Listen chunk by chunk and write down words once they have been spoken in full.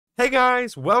Hey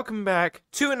guys, welcome back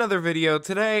to another video.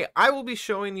 Today, I will be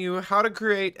showing you how to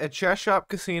create a chess shop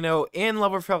casino in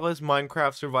LoverFella's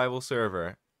Minecraft survival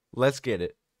server. Let's get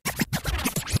it.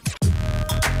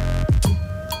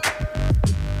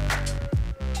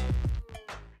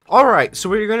 Alright, so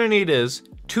what you're going to need is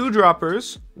 2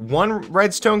 droppers, 1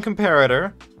 redstone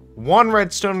comparator, 1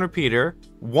 redstone repeater,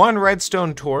 1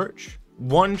 redstone torch,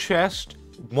 1 chest,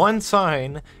 1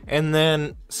 sign, and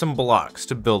then some blocks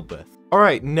to build with.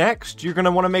 Alright, next, you're going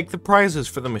to want to make the prizes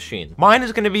for the machine. Mine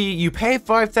is going to be, you pay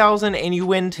 5,000 and you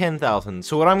win 10,000.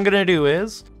 So what I'm going to do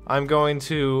is, I'm going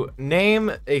to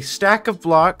name a stack of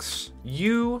blocks,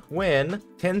 you win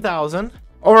 10,000.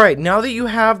 Alright, now that you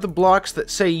have the blocks that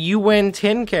say you win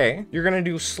 10k, you're going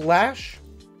to do slash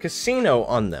casino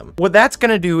on them. What that's going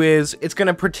to do is, it's going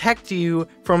to protect you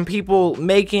from people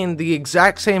making the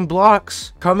exact same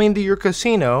blocks, coming to your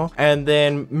casino, and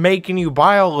then making you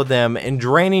buy all of them and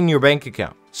draining your bank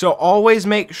account. So always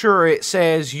make sure it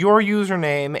says your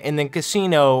username and then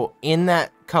casino in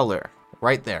that color.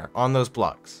 Right there, on those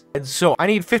blocks. And so, I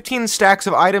need 15 stacks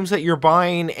of items that you're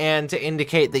buying and to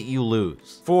indicate that you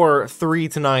lose for 3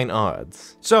 to 9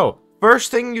 odds. So,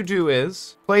 first thing you do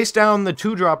is place down the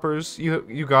 2 droppers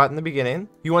you got in the beginning.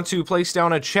 You want to place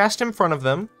down a chest in front of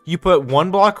them. You put 1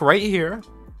 block right here.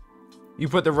 You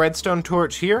put the redstone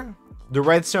torch here, the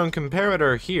redstone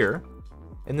comparator here,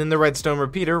 and then the redstone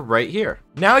repeater right here.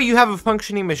 Now you have a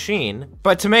functioning machine,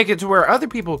 but to make it to where other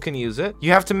people can use it,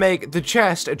 you have to make the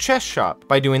chest a chest shop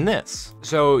by doing this.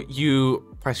 So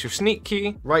you press your sneak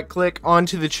key, right click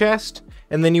onto the chest,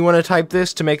 and then you want to type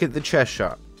this to make it the chest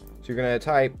shop. So you're going to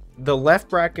type the left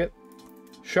bracket,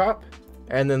 shop,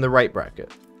 and then the right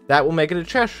bracket. That will make it a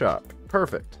chest shop.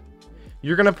 Perfect.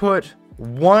 You're going to put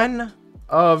 1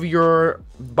 of your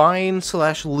buying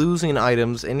slash losing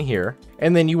items in here,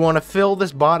 and then you want to fill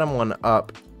this bottom one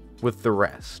up with the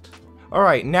rest.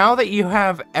 Alright, now that you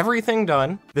have everything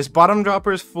done, this bottom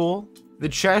dropper is full, the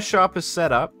chest shop is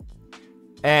set up,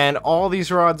 and all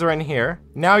these rods are in here.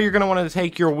 Now you're going to want to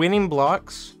take your winning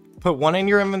blocks, put 1 in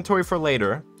your inventory for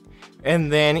later, and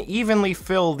then evenly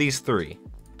fill these 3.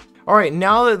 Alright,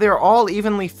 now that they're all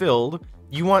evenly filled,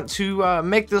 you want to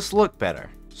make this look better.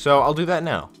 So I'll do that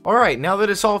now. Alright, now that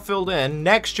it's all filled in,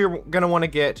 next you're going to want to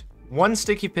get 1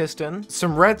 sticky piston,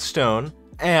 some redstone,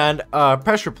 and a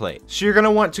pressure plate. So you're going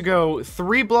to want to go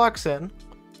 3 blocks in,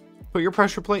 put your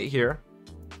pressure plate here,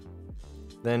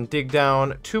 then dig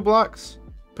down 2 blocks,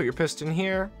 put your piston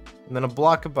here, and then a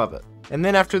block above it. And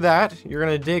then after that, you're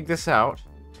going to dig this out.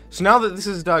 So now that this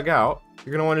is dug out,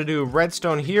 you're going to want to do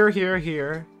redstone here, here,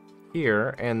 here,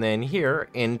 here, and then here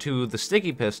into the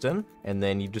sticky piston, and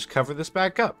then you just cover this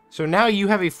back up. So now you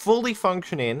have a fully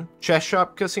functioning chest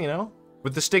shop casino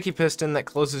with the sticky piston that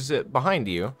closes it behind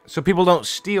you, so people don't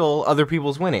steal other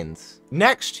people's winnings.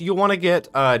 Next, you'll want to get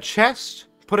a chest,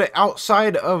 put it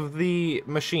outside of the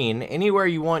machine, anywhere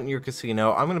you want in your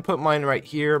casino. I'm going to put mine right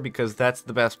here because that's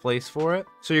the best place for it.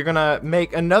 So you're going to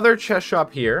make another chest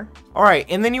shop here. Alright,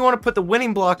 and then you want to put the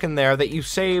winning block in there that you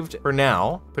saved for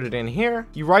now. Put it in here.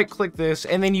 You right click this,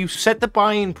 and then you set the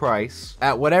buying price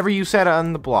at whatever you set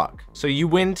on the block. So you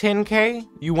win 10k,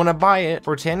 you want to buy it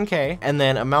for 10k, and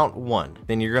then amount 1.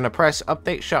 Then you're going to press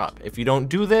update shop. If you don't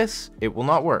do this, it will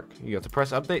not work. You have to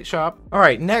press update shop.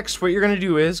 Alright, next what you're going to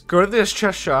do is go to this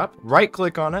chest shop, right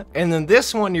click on it, and then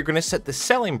this one you're going to set the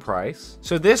selling price.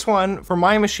 So this one, for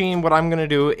my machine, what I'm going to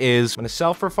do is I'm going to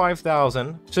sell for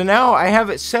 5,000. So now I have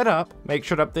it set up. Make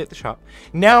sure to update the shop.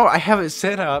 Now I have it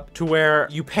set up to where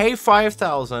you pay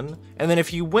 5,000, and then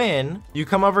if you win, you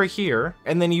come over here,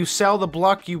 and then you sell the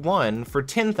block you won for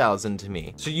 10,000 to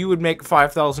me. So you would make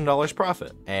 $5,000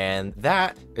 profit. And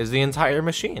that is the entire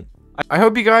machine. I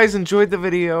hope you guys enjoyed the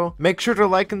video. Make sure to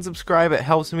like and subscribe. It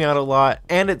helps me out a lot,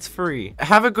 and it's free.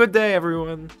 Have a good day,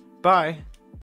 everyone. Bye.